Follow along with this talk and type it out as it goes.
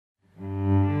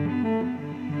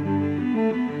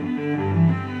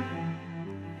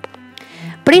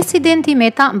Presidenti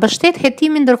Meta mbështet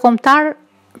hetimin ndërkombëtar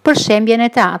për shembjen e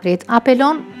teatrit,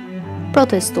 apelon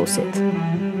protestuesit.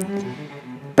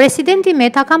 Presidenti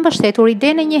Meta ka mbështetur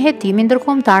idenë e një hetimi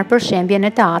ndërkombëtar për shembjen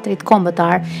e Teatrit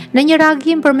Kombëtar. Në një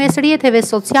reagim përmes rrjeteve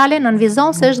sociale,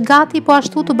 nënvizon se është gati po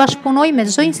ashtu të bashkëpunojë me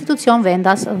çdo institucion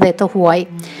vendas dhe të huaj.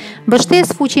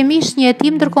 Mbështes fuqimisht një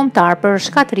hetim ndërkombëtar për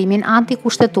shkatërrimin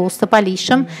antikushtetues të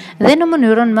paligjshëm dhe në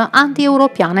mënyrën më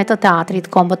anti-europiane të Teatrit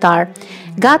Kombëtar.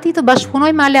 Gati të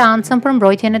bashkëpunojë me aleancën për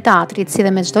mbrojtjen e teatrit, si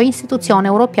dhe me çdo institucion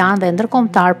europian dhe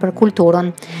ndërkombëtar për kulturën.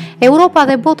 Europa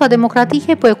dhe bota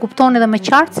demokratike po e kupton edhe më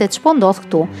qartë se ç'po ndodh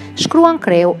këtu, shkruan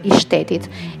kreu i shtetit.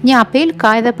 Një apel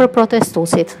ka edhe për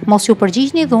protestuesit. Mos ju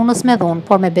përgjigjni dhunës me dhunë,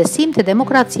 por me besim te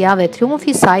demokracia dhe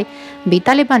triumfi i saj mbi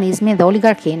talibanizmin dhe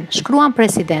oligarkin, shkruan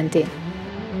presidenti.